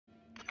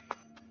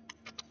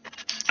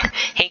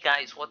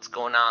guys, what's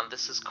going on?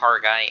 This is Car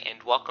Guy,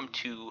 and welcome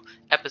to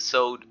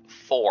episode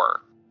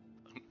 4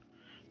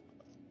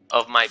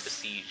 of my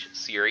Besiege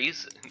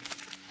series.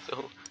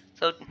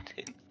 So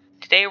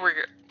today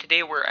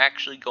we're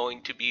actually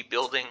going to be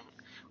building.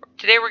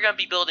 Today we're going to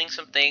be building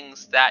some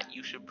things that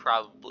you should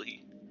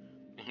probably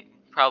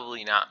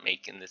not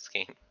make in this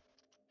game.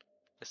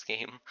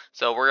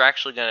 So we're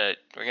gonna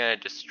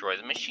destroy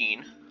the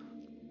machine.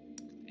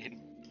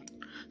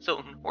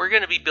 So we're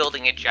gonna be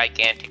building a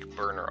gigantic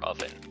burner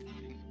oven.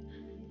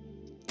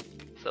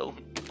 So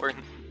we're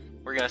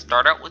gonna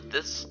start out with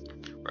this.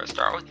 We're gonna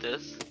start with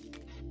this.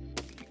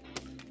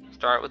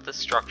 Start with the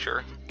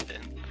structure, and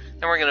then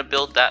we're gonna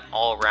build that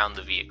all around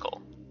the vehicle.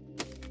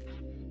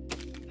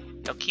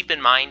 Now keep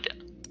in mind,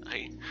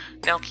 I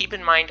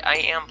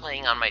am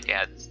playing on my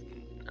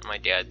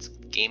dad's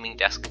gaming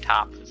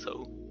desktop,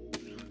 so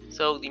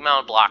the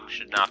amount of blocks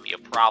should not be a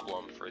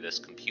problem for this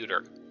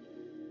computer.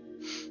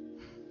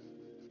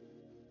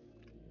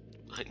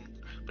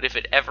 But if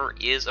it ever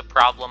is a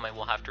problem, I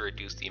will have to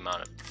reduce the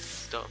amount of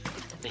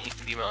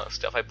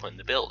stuff I put in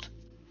the build.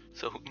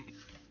 So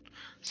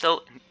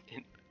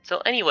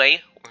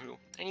anyway,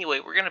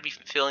 we're gonna be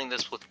filling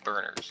this with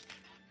burners.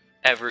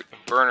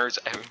 Burners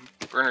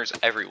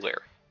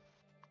everywhere.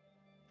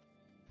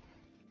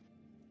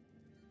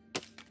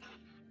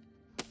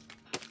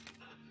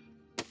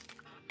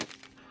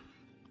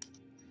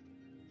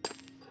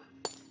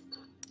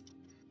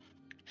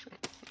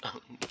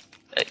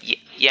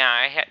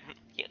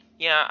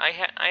 I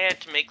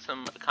had to make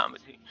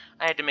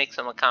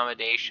some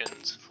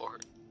accommodations for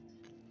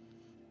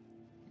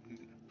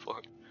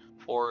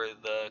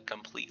the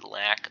complete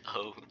lack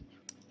of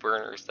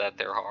burners that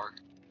there are.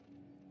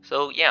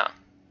 So yeah.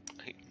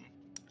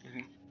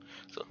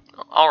 So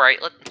all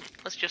right,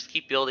 let's just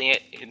keep building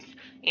it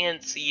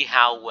and see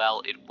how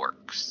well it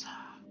works.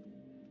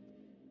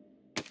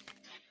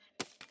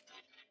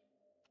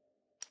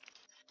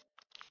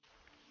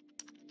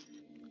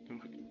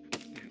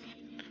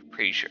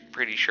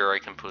 Pretty sure I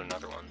can put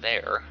another one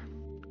there.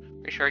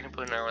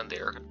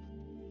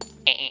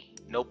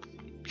 Nope.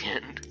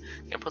 Can't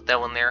put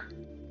that one there.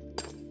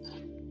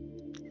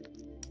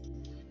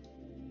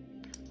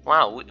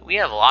 Wow, we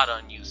have a lot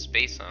of unused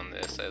space on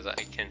this, as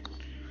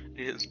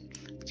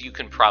you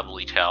can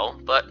probably tell.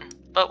 But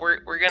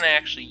we're gonna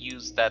actually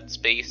use that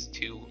space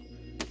to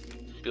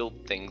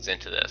build things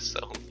into this.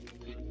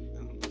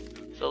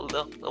 So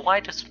the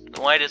widest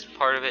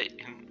part of it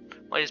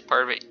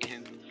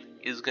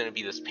is going to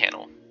be this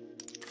panel.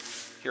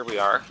 Here we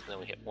are. Then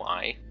we hit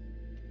Y.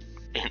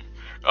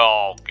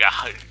 Oh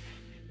god.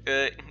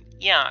 I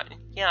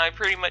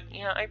pretty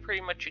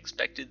much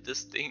expected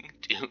this thing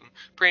to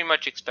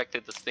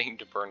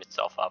burn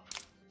itself up.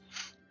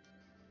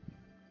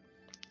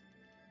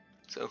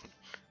 So.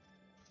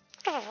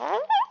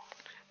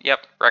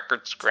 Yep,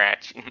 record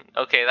scratch.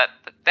 Okay,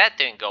 that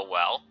didn't go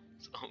well.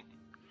 So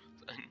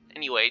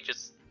anyway,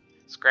 just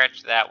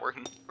scratch that.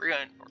 I'm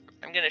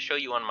gonna show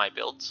you one of my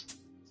builds.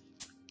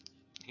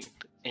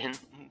 And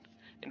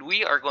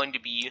we are going to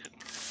be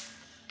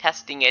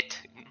testing it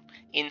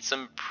in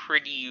some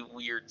pretty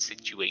weird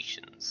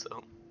situations.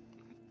 So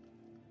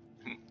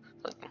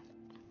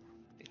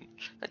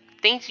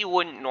things you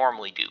wouldn't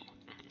normally do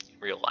in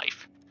real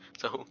life.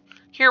 So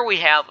here we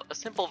have a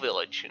simple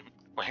village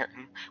where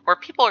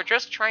people are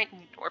just trying to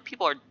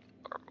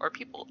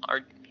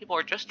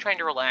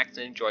relax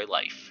and enjoy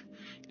life.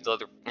 So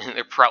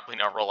they're probably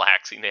not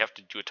relaxing. They have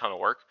to do a ton of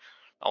work.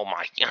 Oh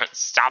my god,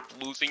 stop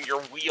losing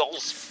your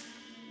wheels.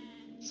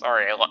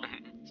 Sorry,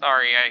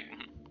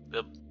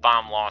 the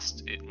bomb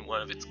lost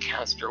one of its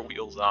caster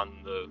wheels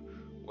on the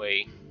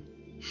way.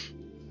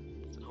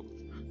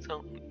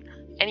 So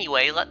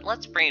anyway,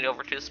 let's bring it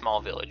over to a small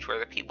village where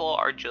the people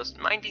are just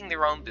minding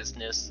their own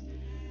business.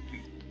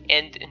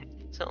 And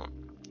so,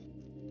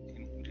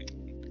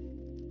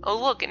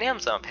 oh look, an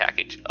Amazon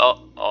package.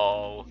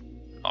 Oh,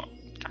 god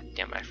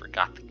damn, I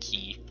forgot the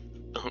key.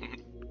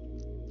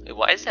 Wait,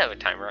 why does it have a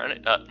timer on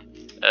it?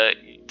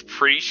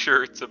 Pretty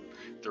sure it's a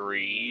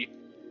 3,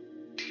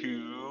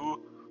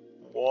 2,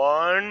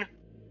 1.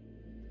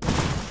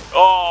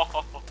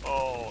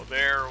 Oh,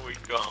 there we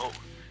go.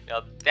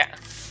 Now that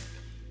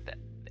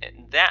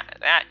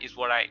is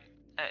what I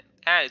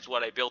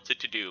built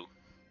it to do.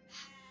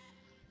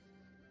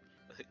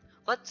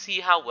 Let's see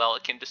how well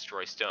it can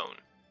destroy stone.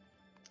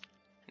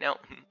 Now,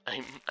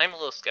 I'm a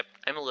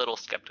little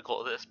skeptical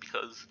of this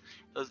because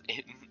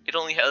it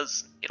only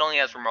has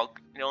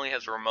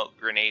remote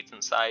grenades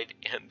inside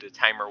and a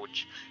timer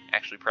which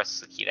actually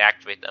presses the key to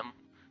activate them.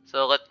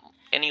 So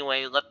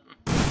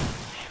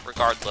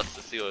regardless,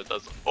 let's see what it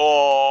does.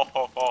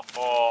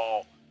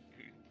 Oh.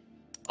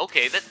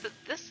 Okay,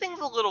 this thing's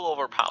a little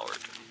overpowered.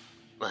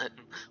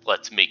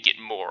 Let's make it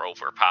more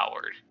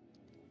overpowered.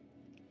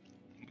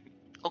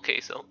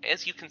 Okay, so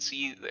as you can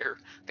see,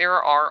 there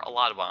are a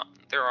lot of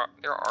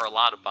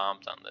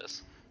bombs on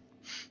this.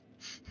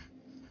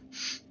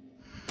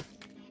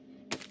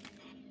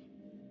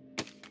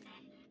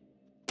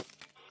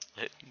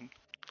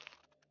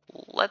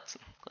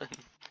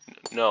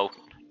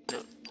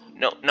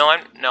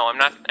 I'm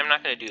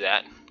not gonna do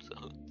that.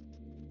 So,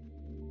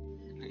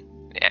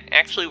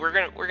 actually, we're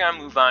gonna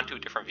move on to a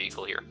different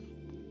vehicle here.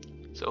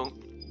 So,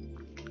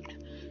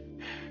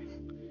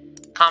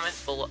 comment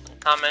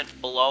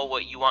below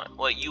what you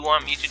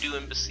want me to do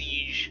in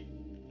Besiege,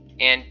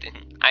 and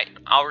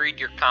I'll read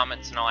your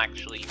comments and I'll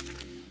actually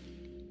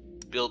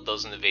build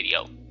those in the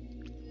video.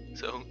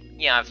 So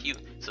yeah, if you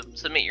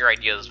submit your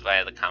ideas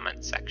via the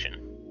comment section.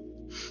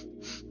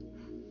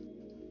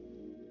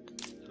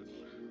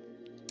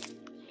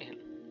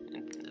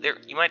 And there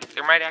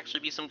might actually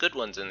be some good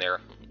ones in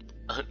there.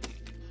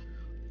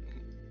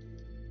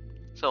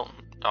 So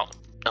oh,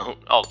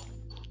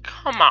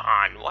 come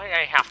on! Why do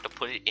I have to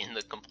put it in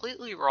the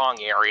completely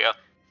wrong area?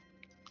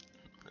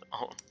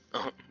 Oh.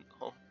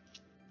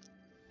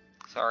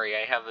 Sorry,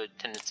 I have a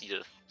tendency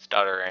to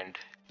stutter and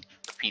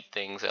repeat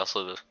things. I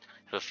also have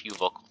a few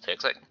vocal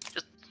tics.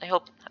 I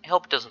hope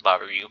it doesn't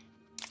bother you.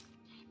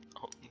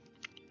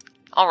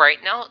 All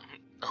right, now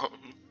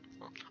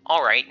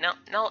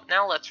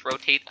let's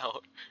rotate.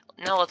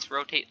 Now let's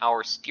rotate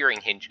our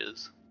steering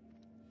hinges.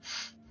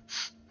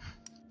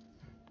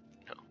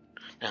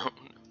 No.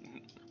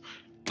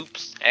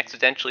 Oops!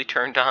 Accidentally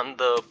turned on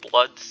the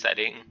blood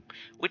setting,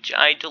 which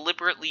I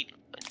deliberately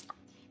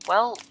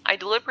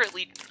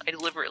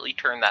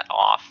turned that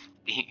off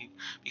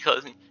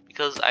because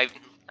I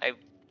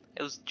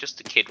was just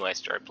a kid when I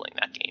started playing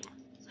that game.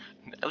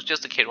 I was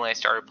just a kid when I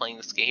started playing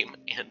this game,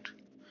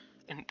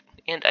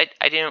 and I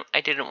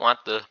didn't want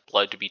the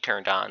blood to be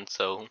turned on,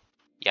 so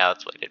yeah,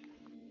 that's what I did.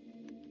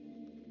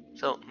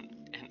 So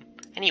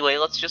anyway,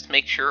 let's just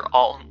make sure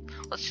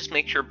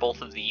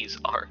both of these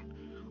are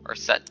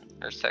set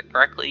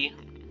correctly.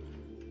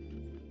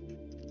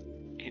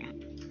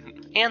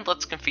 And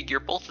let's configure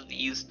both of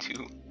these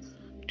to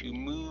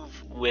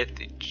move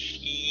with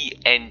G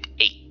and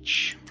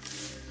H.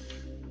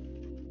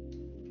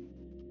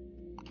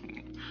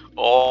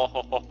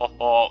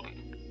 Oh,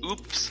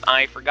 oops,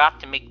 I forgot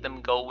to make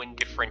them go in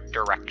different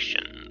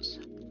directions.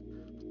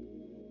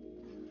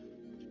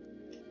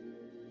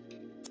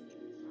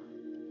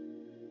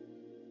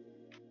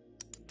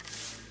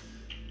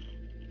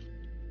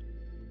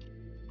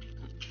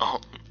 Oh,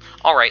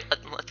 alright,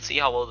 let's see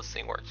how well this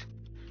thing works.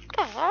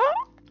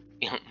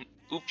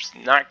 Oops,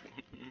 not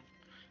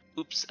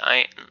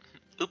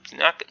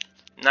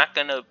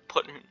gonna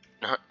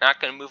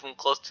move them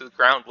close to the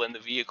ground when the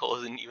vehicle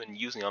isn't even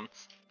using them.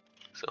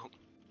 So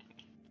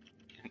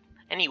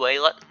anyway,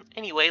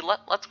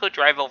 let's go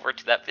drive over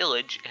to that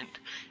village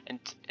and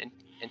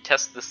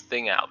test this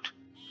thing out.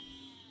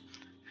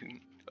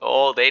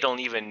 Oh, they don't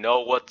even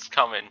know what's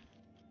coming.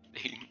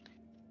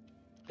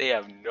 They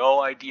have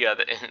no idea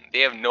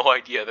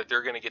that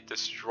they're gonna get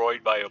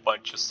destroyed by a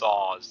bunch of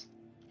saws.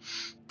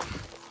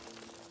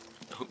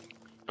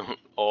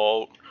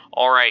 Oh,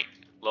 all right,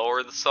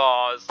 lower the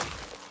saws.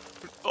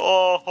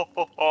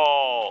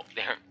 Oh,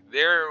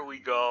 there we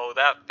go.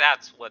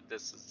 That's what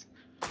this is.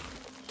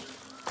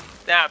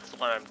 That's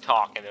what I'm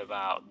talking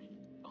about.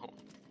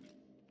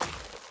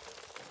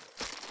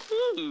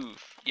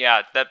 Oof.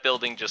 Yeah, that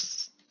building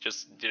just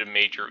did a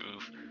major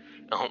oof.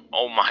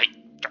 Oh my.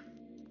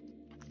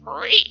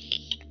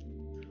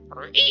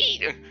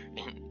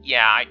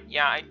 Yeah,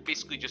 I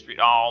basically just read.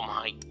 Oh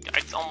my,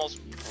 it's almost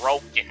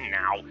broken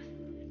now.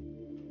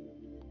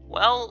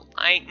 Well,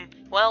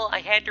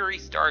 I had to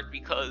restart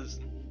because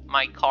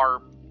my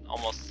car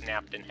almost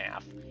snapped in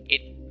half.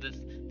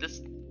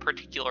 This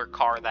particular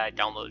car that I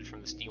downloaded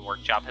from the Steam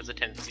Workshop has a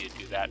tendency to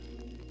do that.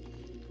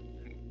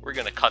 We're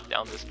gonna cut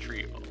down this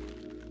tree.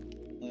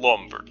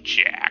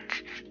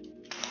 Lumberjack.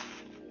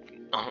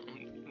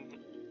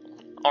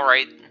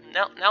 Alright,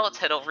 now let's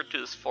head over to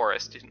this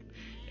forest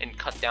and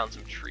cut down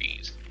some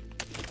trees.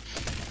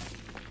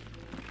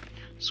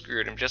 Screw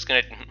it, I'm just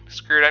gonna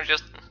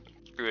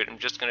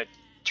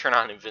turn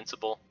on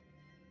invincible.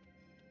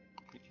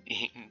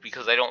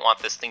 Because I don't want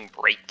this thing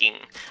breaking.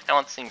 I don't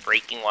want this thing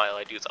breaking while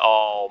I do this.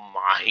 Oh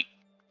my.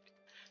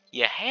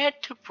 You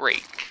had to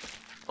break.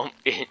 Oh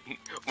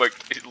my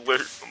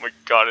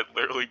god, it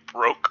literally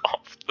broke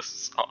off the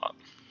saw.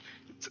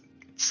 It's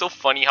so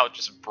funny how it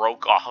just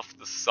broke off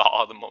the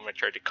saw the moment I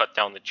tried to cut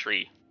down the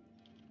tree.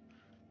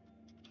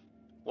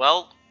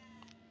 Well,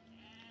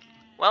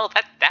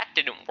 that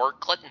didn't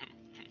work.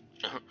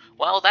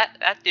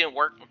 That didn't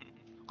work.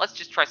 Let's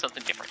just try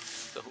something different.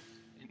 So,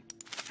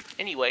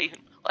 anyway,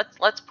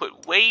 let's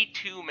put way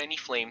too many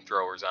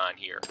flamethrowers on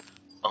here.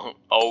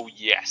 Oh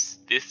yes,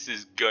 this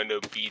is gonna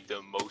be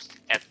the most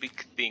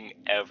epic thing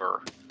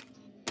ever.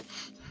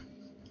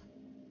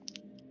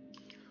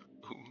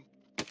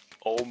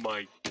 Oh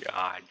my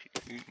god.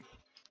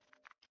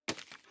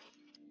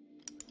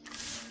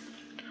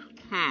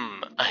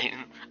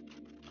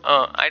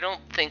 I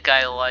don't think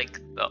I like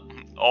the.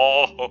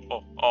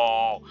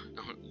 Oh,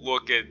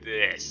 look at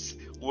this.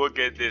 Look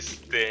at this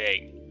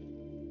thing.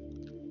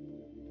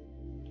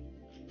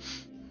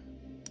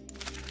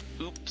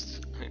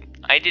 Oops.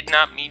 I did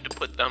not mean to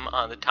put them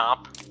on the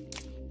top.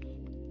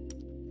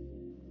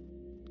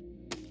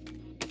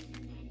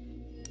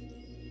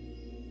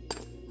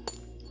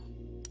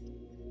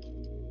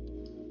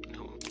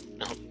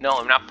 No,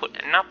 I'm not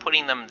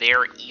putting them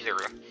there either.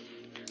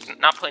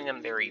 Not putting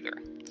them there either.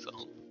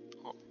 So.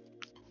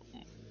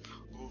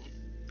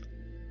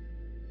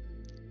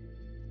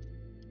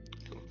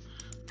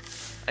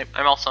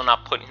 I'm also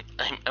not putting.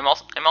 I'm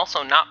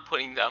also not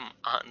putting them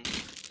on.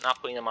 Not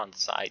putting them on the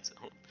sides.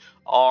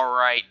 All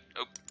right.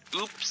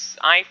 Oops!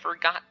 I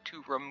forgot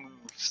to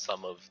remove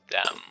some of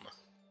them.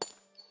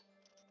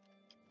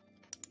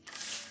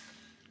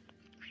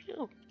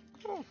 Phew.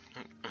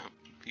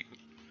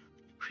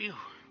 Phew.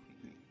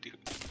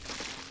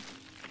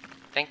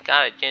 Thank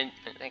God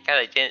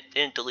I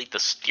didn't delete the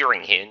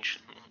steering hinge.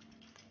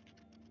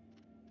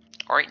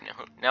 Alright,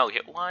 now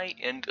hit Y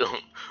and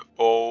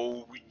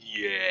oh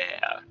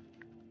yeah.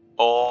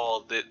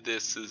 Oh,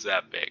 this is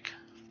epic.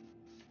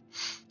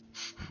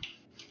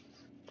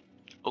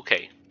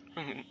 Okay.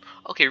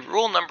 Okay,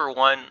 rule number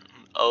one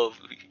of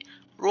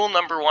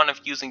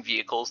using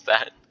vehicles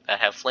that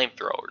have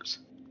flamethrowers.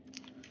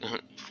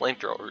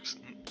 Flamethrowers.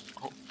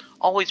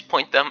 Always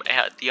point them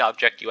at the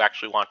object you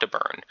actually want to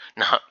burn,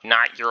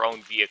 not your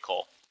own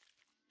vehicle.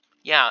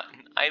 Yeah,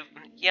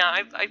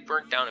 I've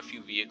burnt down a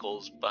few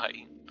vehicles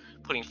by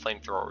putting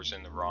flamethrowers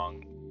in the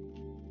wrong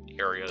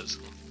areas.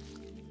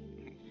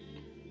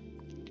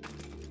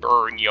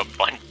 Burn you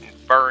bunch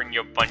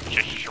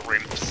of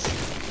shrimps.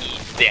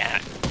 Eat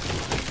that.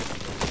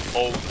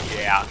 Oh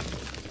yeah.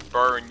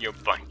 Burn you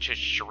bunch of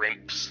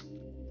shrimps.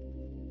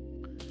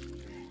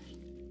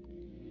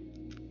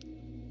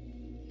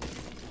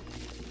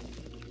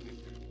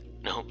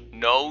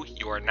 No,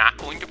 you are not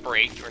going to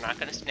break. You're not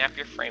going to snap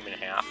your frame in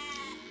half.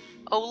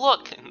 Oh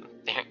look,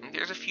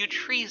 there's a few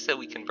trees that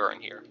we can burn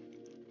here.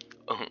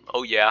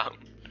 Oh yeah.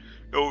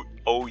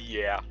 Oh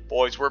yeah.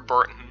 Boys, we're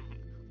burning.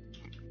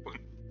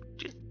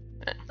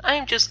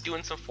 I'm just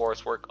doing some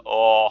forest work.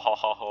 Oh, ho,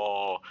 ho,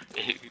 ho.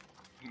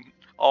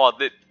 Oh,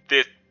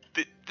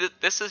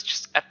 this is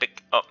just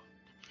epic. Oh,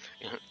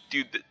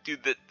 dude,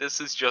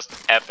 this is just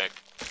epic.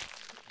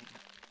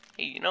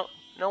 Hey, you know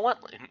what?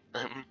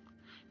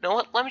 Know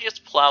what? Let me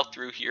just plow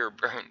through here,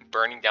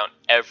 burning down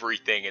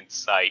everything in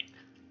sight.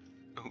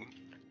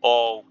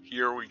 Oh,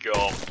 here we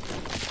go.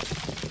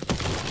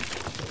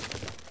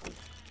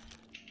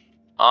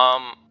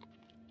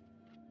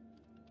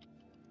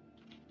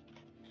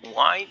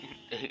 Why?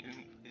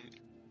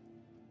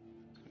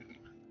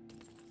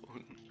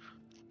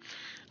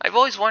 I've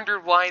always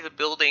wondered why the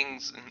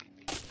buildings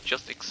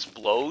just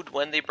explode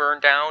when they burn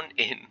down.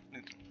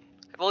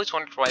 I've always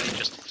wondered why they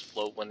just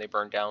explode when they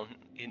burn down.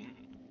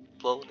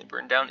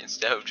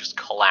 Instead of just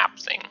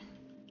collapsing.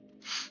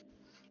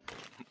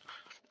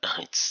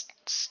 It's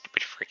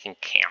stupid freaking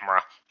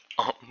camera.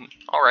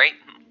 All right.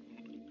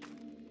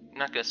 I'm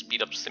not gonna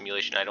speed up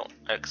simulation.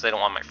 Because I don't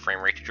want my frame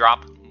rate to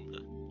drop.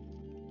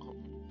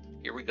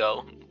 Here we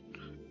go.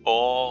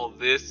 Oh,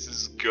 this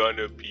is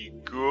gonna be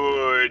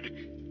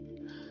good.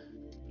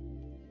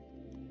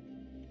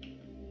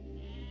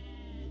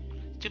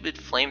 Stupid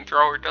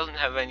flamethrower doesn't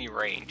have any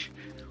range.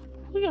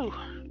 Whew.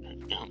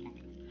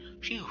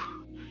 Phew.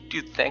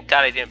 Dude, thank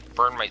God I didn't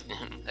burn my.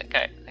 Thank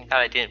God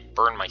I didn't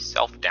burn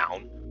myself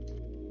down.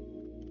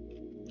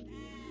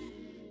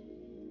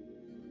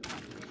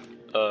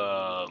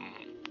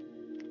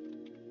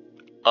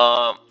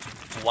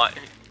 Why,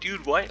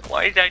 dude? Why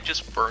did I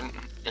just burn?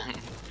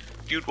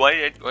 Dude, why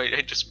did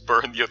I just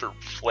burn the other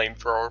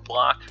flamethrower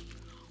block?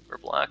 Or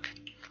block?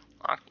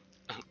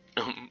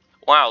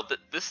 Wow,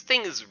 this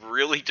thing is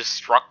really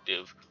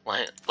destructive.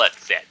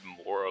 Let's add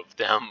more of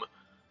them.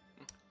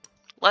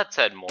 Let's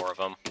add more of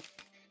them.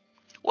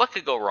 What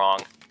could go wrong?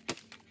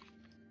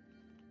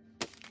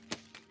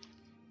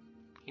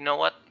 You know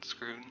what?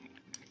 Screw.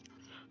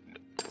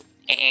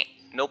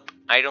 Nope.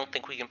 I don't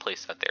think we can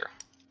place that there.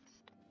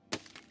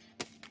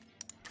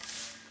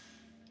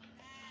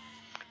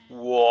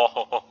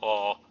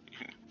 Whoa.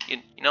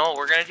 You know what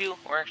we're gonna do?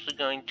 We're actually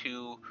going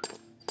to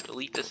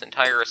delete this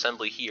entire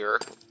assembly here.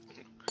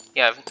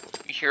 Yeah,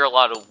 you hear a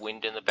lot of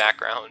wind in the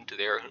background.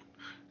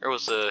 There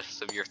was a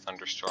severe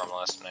thunderstorm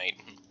last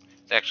night.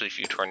 There's actually a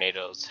few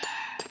tornadoes.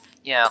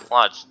 Yeah, a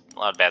lot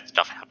of bad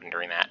stuff happened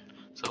during that.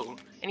 So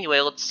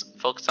anyway, let's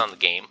focus on the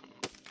game.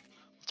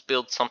 Let's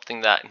build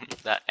something that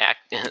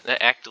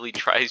actively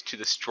tries to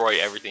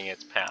destroy everything in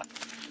its path.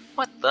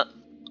 What the?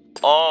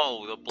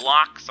 Oh, the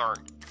blocks are.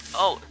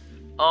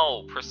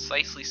 Oh,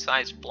 precisely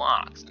sized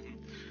blocks.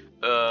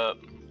 Have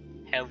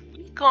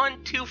we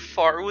gone too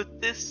far with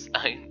this?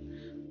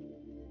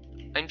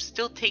 I'm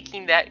still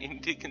taking that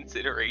into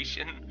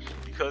consideration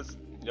because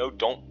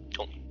don't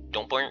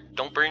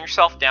burn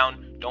yourself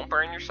down. Don't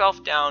burn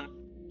yourself down.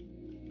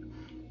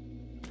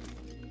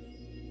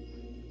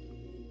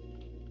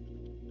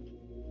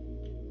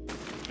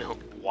 No,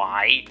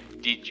 why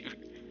did you?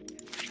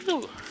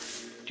 Phew.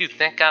 Dude,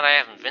 thank God I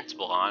have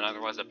Invincible on,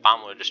 otherwise a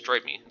bomb would have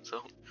destroyed me.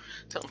 So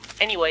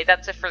anyway,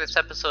 that's it for this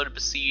episode of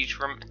Besiege.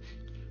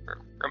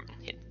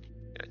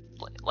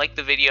 Like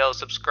the video,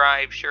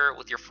 subscribe, share it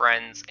with your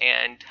friends,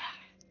 and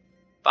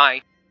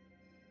bye.